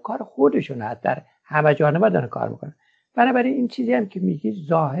معلومه که اینا کار خودشون هست، در همه جانبه دارن کار میکنن. بنابراین این چیزی هم که میگی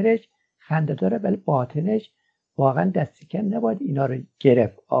ظاهرش خنده داره ولی باطنش واقعا دست کم نباید اینا رو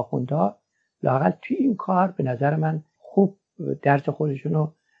گرفت. آخوندها لااقل توی این کار به نظر من خوب درس خودشون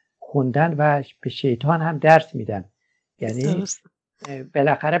رو خوندن و به شیطان هم درس میدن. یعنی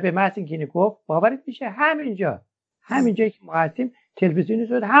بالاخره به محض اینکه گفت باورت میشه همینجایی که ما هستیم تلویزیون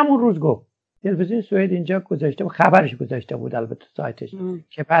سوئد همون روز گفت. تلویزیون سوئد اینجا گذاشته بود، خبرش گذاشته بود البته سایتش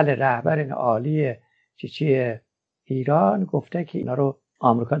که بله رهبر عالی چی ایران گفته که اینا رو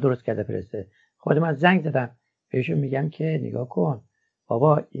آمریکا درست کرده فرسته. خود من زنگ زدم بهشون میگم که نگاه کن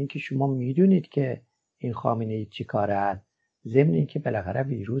بابا، این که شما میدونید که این خامنه‌ای چی کاره است، ضمن این که بالاخره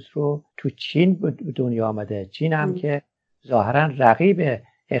ویروس رو تو چین به دنیا آمده، چین هم که ظاهرا رقیب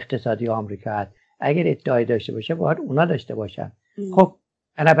اقتصادی آمریکا است، اگر ادعای داشته باشه باید اونا داشته باشن. خب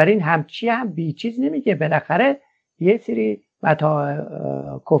بنابراین همچی هم بی چیز نمیگه، بالاخره یه سری متاع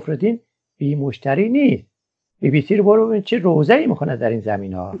کفردین بی مشتری نیست. BBC رو برو ببین چه روزه‌ای میکنه در این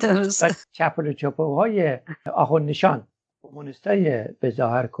زمین‌ها. چپل چپوهای آخوند نشان، کمونیستای به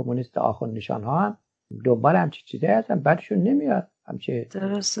ظاهر کمونیست آخوند نشان ها هم دنبال همچین چیزی هستن، بعدشون نمیاد همچه.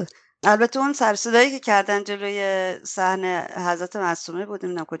 درسته. البته اون سر صدایی که کردن جلوی صحنه حضرت معصومه بود،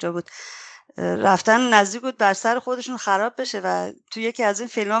 نمیدونم کجا بود، رفتن نزدیک بود بر سر خودشون خراب بشه و تو یکی از این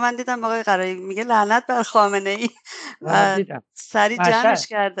فیلم‌ها من دیدم آقای قرایی میگه لعنت بر خامنه‌ای و سری جمعش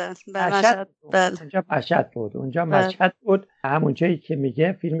کردن. مشهد بله. اونجا مشهد بود، اونجا بله. مشهد بود، همون جایی که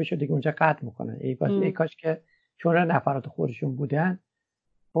میگه فیلمشو دیگه اونجا قطع میکنه. ای کاش که چون نفرات خودشون بودن.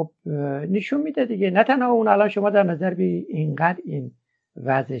 خب نشون میده دیگه، نه تنها اون، الان شما در نظر بی اینقدر این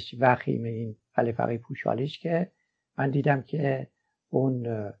وضعش وخیمه، این ولی فقیه پوشالیش، که من دیدم که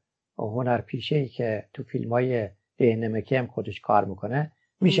اون هنرپیشه‌ای که تو فیلم‌های دهنمکی هم خودش کار میکنه،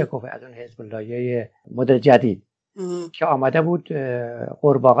 میشه گفت از اون حزب اللهی مدل جدید که آمده بود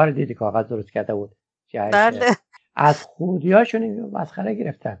قورباغه رو دیدی کاغذ درست کرده بود. بله. از خودیاشون مسخره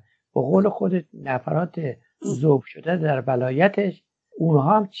گرفتن. به قول خود نفرات ذوب شده در ولایتش،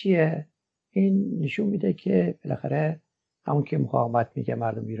 اونها هم چیه؟ این نشون میده که بالاخره همون که مقاومت میگه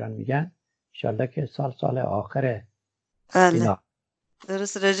مردم ایران میگن، ان شاءالله که سال آخره. بله.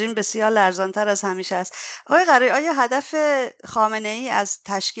 درست، رژیم بسیار لرزانتر از همیشه است. آقای قرایی، آیا هدف خامنه‌ای از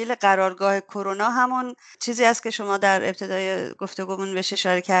تشکیل قرارگاه کرونا همون چیزی است که شما در ابتدای گفتگومون بهش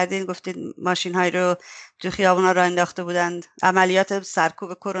اشاره کردین، گفتید ماشین‌هایی رو تو خیابونا راه انداخته بودند، عملیات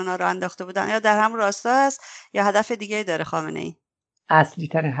سرکوب کرونا راه انداخته بودند، یا در همون راستا است یا هدف دیگه‌ای داره خامنه‌ای؟ اصلی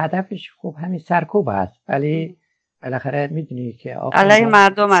ترین هدفش خب همین سرکوب است، ولی بالاخره میدونی که علیه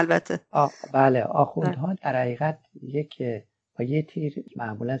مردم البته. بله، آخوندها در حقیقت با یه تیر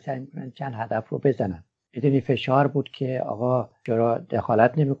معمولا سعی میکنن چند هدف رو بزنن. میدونی فشار بود که آقا چرا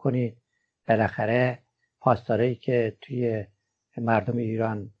دخالت نمیکنید؟ بالاخره پاسدارایی که توی مردم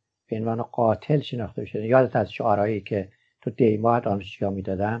ایران به عنوان قاتل شناخته شدن، یادت از شعارهایی که تو دیما دانشجوها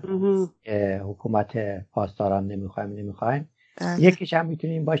میدادن حکومت پاسداران نمیخوایم. یکیش هم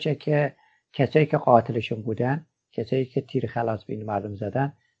میتونه این باشه که کسایی که قاتلشون بودن، کسایی که تیر خلاص به این مردم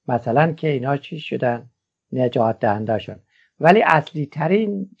زدن، مثلا که اینا چی شدن؟ نجات دهنده شدن. ولی اصلی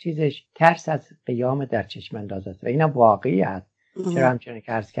ترین چیزش ترس از قیام در چشم انداز است و اینم واقعی است. چرا همچنان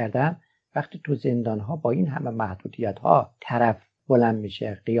که عرض کردم، وقتی تو زندان ها با این همه محدودیت ها طرف بلند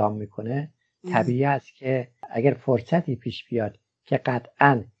میشه قیام میکنه، طبیعی است که اگر فرصتی پیش بیاد که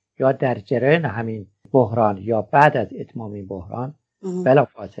قطعاً یا در جریان همین بحران یا بعد از اتمام این بحران بلا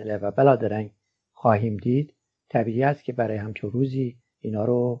فاصله و بلا درنگ خواهیم دید، طبیعی است که برای همچون روزی اینا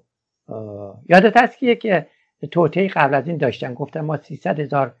رو یادت هست که توطئه قبل از این داشتن، گفتن ما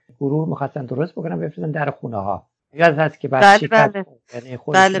 300,000 گروه می‌خواستن درست بکنن بفرستن در خونه ها. یادت هست که بعد یعنی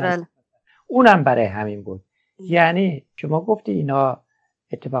بله. اونم برای همین بود. یعنی شما گفتی اینا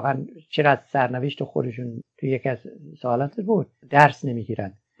اتفاقا چرا از سرنوشت خودشون تو یک از سوالات بود درس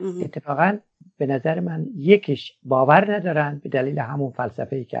نمیگیرن. اتفاقا به نظر من یکیش باور ندارن به دلیل همون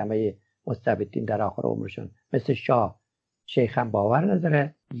فلسفه‌ای که همه مستبدین در آخر عمرشون مثل شیخ هم باور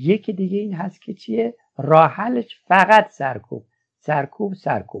نداره. یکی دیگه این هست که چیه؟ راه حلش فقط سرکوب.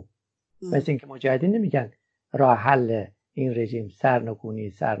 مثل اینکه مجاهدین نمیگن راه حل این رژیم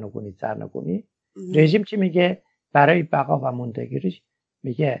سرنگونی. رژیم چی میگه؟ برای بقا و موندگیش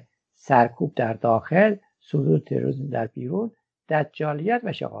میگه سرکوب در داخل، صدور تروریسم در بیرون، دجالیت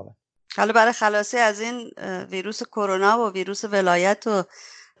و شقاوت. حالا برای خلاصی از این ویروس کرونا و ویروس ولایت و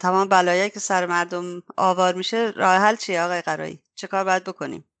تمام بلایایی که سر مردم آوار میشه، راه حل چیه آقای قرایی؟ چه کار باید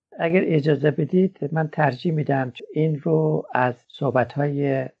بکنیم؟ اگر اجازه بدید من ترجیح میدم این رو از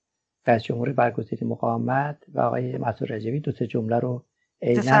صحبت‌های رئیس جمهور برگزیده مقاومت و آقای مسعود رجبی 2-3 جمله رو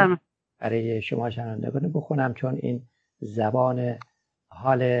عیناً برای شما شنوندگان بخونم، چون این زبان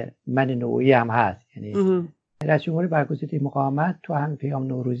حال من نوعی هم هست. یعنی رئیس جمهور برگزیده مقاومت تو هم پیام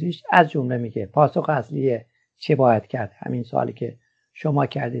نوروزیش از جمله میگه پاسخ اصلی چه باید کرد، همین سوالی که شما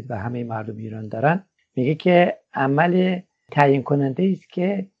کردید و همه مردم ایران دارن، میگه که عمل تعیین کننده است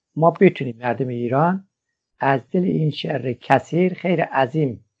که ما بتونیم مردم ایران از دل این شر کثیر خیر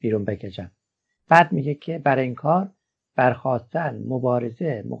عظیم بیرون بکشن. بعد میگه که برای این کار برخاستن،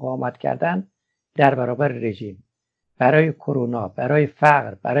 مبارزه، مقاومت کردن در برابر رژیم، برای کرونا، برای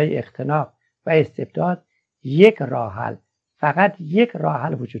فقر، برای اختناق و استبداد یک راه حل، فقط یک راه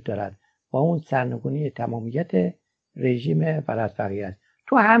حل وجود دارد و اون سرنگونی تمامیت رژیم ولایت فقیه است.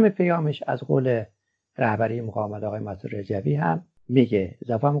 تو همه پیامش از قول رهبری مقاومت آقای مسعود رجبی هم میگه،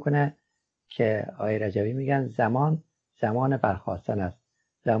 اضافه میکنه که آقای رجبی میگن زمان برخاستن است،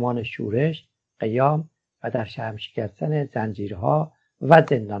 زمان شورش، قیام و در شرم شکستن زنجیرها و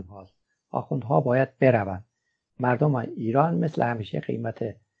زندان هاست. آخوندها باید بروند. مردم ایران مثل همیشه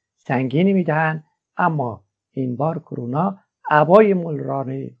قیمت سنگینی میدهند، اما این بار کرونا عبای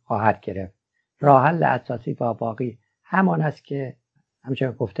ملرانی خواهد گرفت. راه حل اساسی و باقی همان است که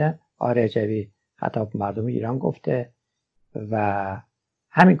همچنان گفته آقای رجبی خطاب مردم ایران گفته و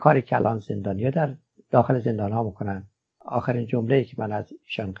همین کاری که الان زندانی‌ها در داخل زندان‌ها میکنن آخرین جمله‌ای که من از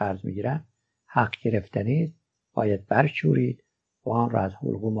ایشان قرض میگیرم: حق گرفتنی است، باید برشورید و آن را از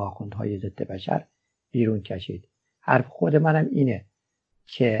حلقوم آخوندهای ضد بشر بیرون کشید. حرف خود منم اینه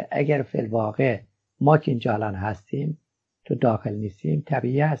که اگر فی الواقع ما که اینجا الان هستیم تو داخل نیستیم،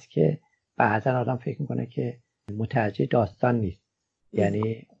 طبیعی است که بعضا آدم فکر میکنه که متوجه داستان نیست،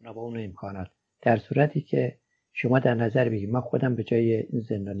 یعنی اونا با اون امکانات. در صورتی که شما در نظر بگیرید من خودم به جای این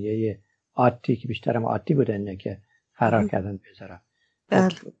زندانیای عادی که بیشترم عادی بودن که فرار کردن بذارم.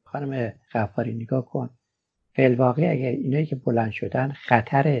 خانم غفاری نگاه کن، فی الواقع اگر اینایی که بلند شدن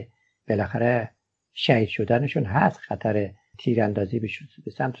خطر بالاخره شهید شدنشون هست، خطر تیراندازی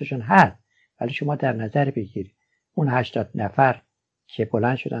به سمتشون هست، ولی شما در نظر بگیر اون 80 نفر که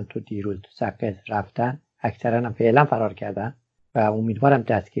بلند شدن تو دیروز تو سقز رفتن، اکثرا هم فعلا فرار کردن و امیدوارم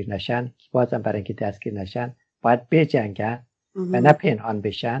دستگیر نشن، که بازم برای اینکه دستگیر نشن باید بجنگن و نه پنهان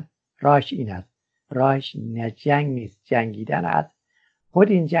بشن. راهش این است، راهش نه جنگ نیست، جنگیدن است.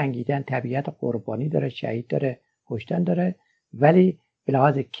 خود این جنگیدن طبیعت قربانی داره، شهید داره، کشتن داره، ولی به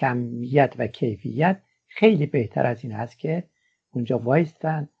لحاظ کمیت و کیفیت خیلی بهتر از این هست که اونجا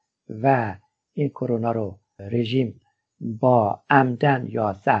وایستن و این کرونا رو رژیم با عمدن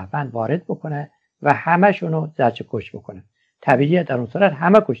یا سهوا وارد بکنه و همشونو زجر کش بکنه. طبیعیه در اون صورت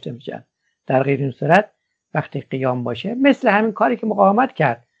همه کشته میشن. در غیر این صورت وقتی قیام باشه مثل همین کاری که مقاومت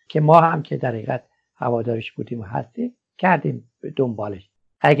کرد که ما هم که در حقیقت هوادارش بودیم و هستیم کردیم دنبالش.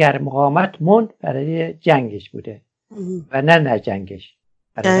 اگر مقاومت موند برای جنگش بوده و نه جنگش.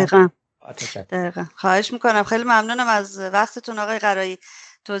 دقیقا. خواهش میکنم، خیلی ممنونم از وقتتون آقای قرایی.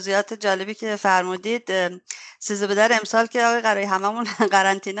 توضیحات جالبی که فرمودید. 13 به در امسال که آقای قرایی هممون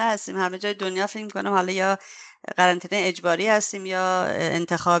قرنطینه هستیم، همه جای دنیا فکر میکنم حالا یا قرنطینه اجباری هستیم یا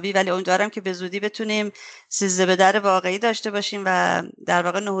انتخابی، ولی امیدوارم که به زودی بتونیم 13 به در واقعی داشته باشیم و در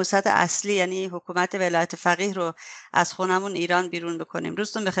واقع نهوست اصلی یعنی حکومت ولایت فقیه رو از خونمون ایران بیرون بکنیم.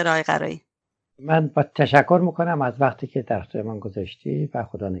 روزتون بخیر آقای قرایی. من با تشکر میکنم از وقتی که در اختیار من گذاشتی و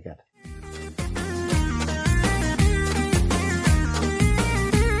خدا نگهدار.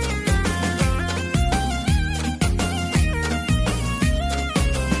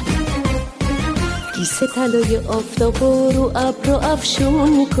 کیسه طلای آفتاب رو ابر افشون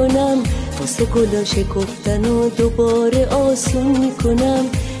میکنم، واسه گلا شکفتن و دوباره آسون میکنم.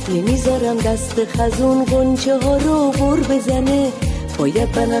 نمیذارم دست خزون غنچه ها رو غر بزنه،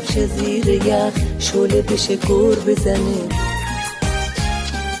 باید بنفش زیر یخ شعله بشه گر بزنه.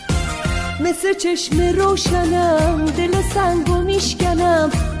 مثل چشم روشنم دل سنگو میشکنم،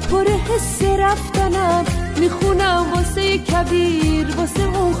 پر حس رفتنم میخونم واسه کبیر،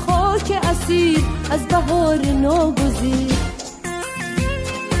 واسه اون خاک اسیر از بهار ناگزیر.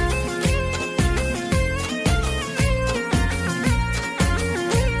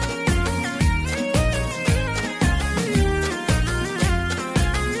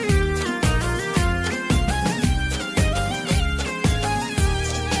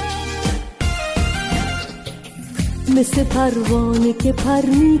 مثل پروانه که پر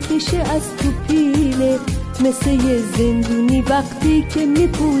میکشه از تو پیله، مثل یه زندونی وقتی که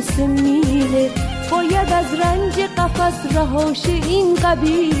میپوسه میله. باید از رنج قفس رهاشه این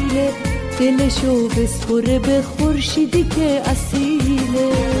قبیله، دلشو بسپره به خورشیدی که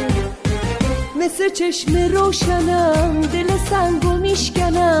اصیله. مثل چشم روشنم دل سنگو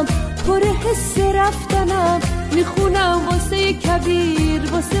میشکنم، پر حس رفتنم میخونم واسه کبیر،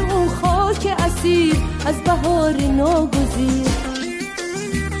 واسه اون خاک اسیر از بهار ناگزیر.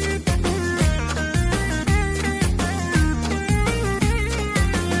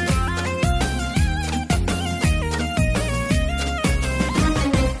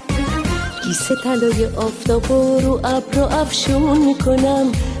 کیسه طلای آفتاب رو ابر افشون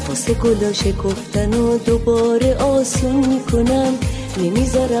میکنم، واسه گلا شکفتن و دوباره آسون میکنم.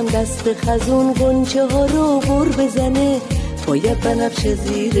 نمیذارم دست خزون غنچه ها رو غر بزنه، باید بنفش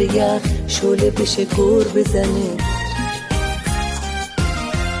زیر یخ شعله بشه گر بزنه.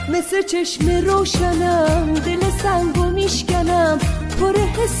 مثل چشم روشنم دل سنگو میشکنم، پر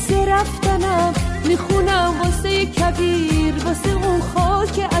حس رفتنم میخونم واسه کبیر، واسه اون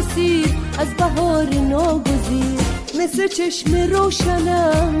خاک اسیر از بهار ناگزیر. مثل چشم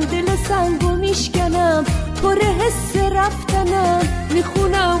روشنم دل سنگو میشکنم، پر حس رفتنم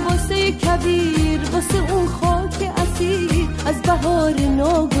میخونم واسه کبیر، واسه اون خاک اسیر از بهار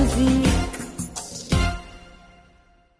ناگزیر.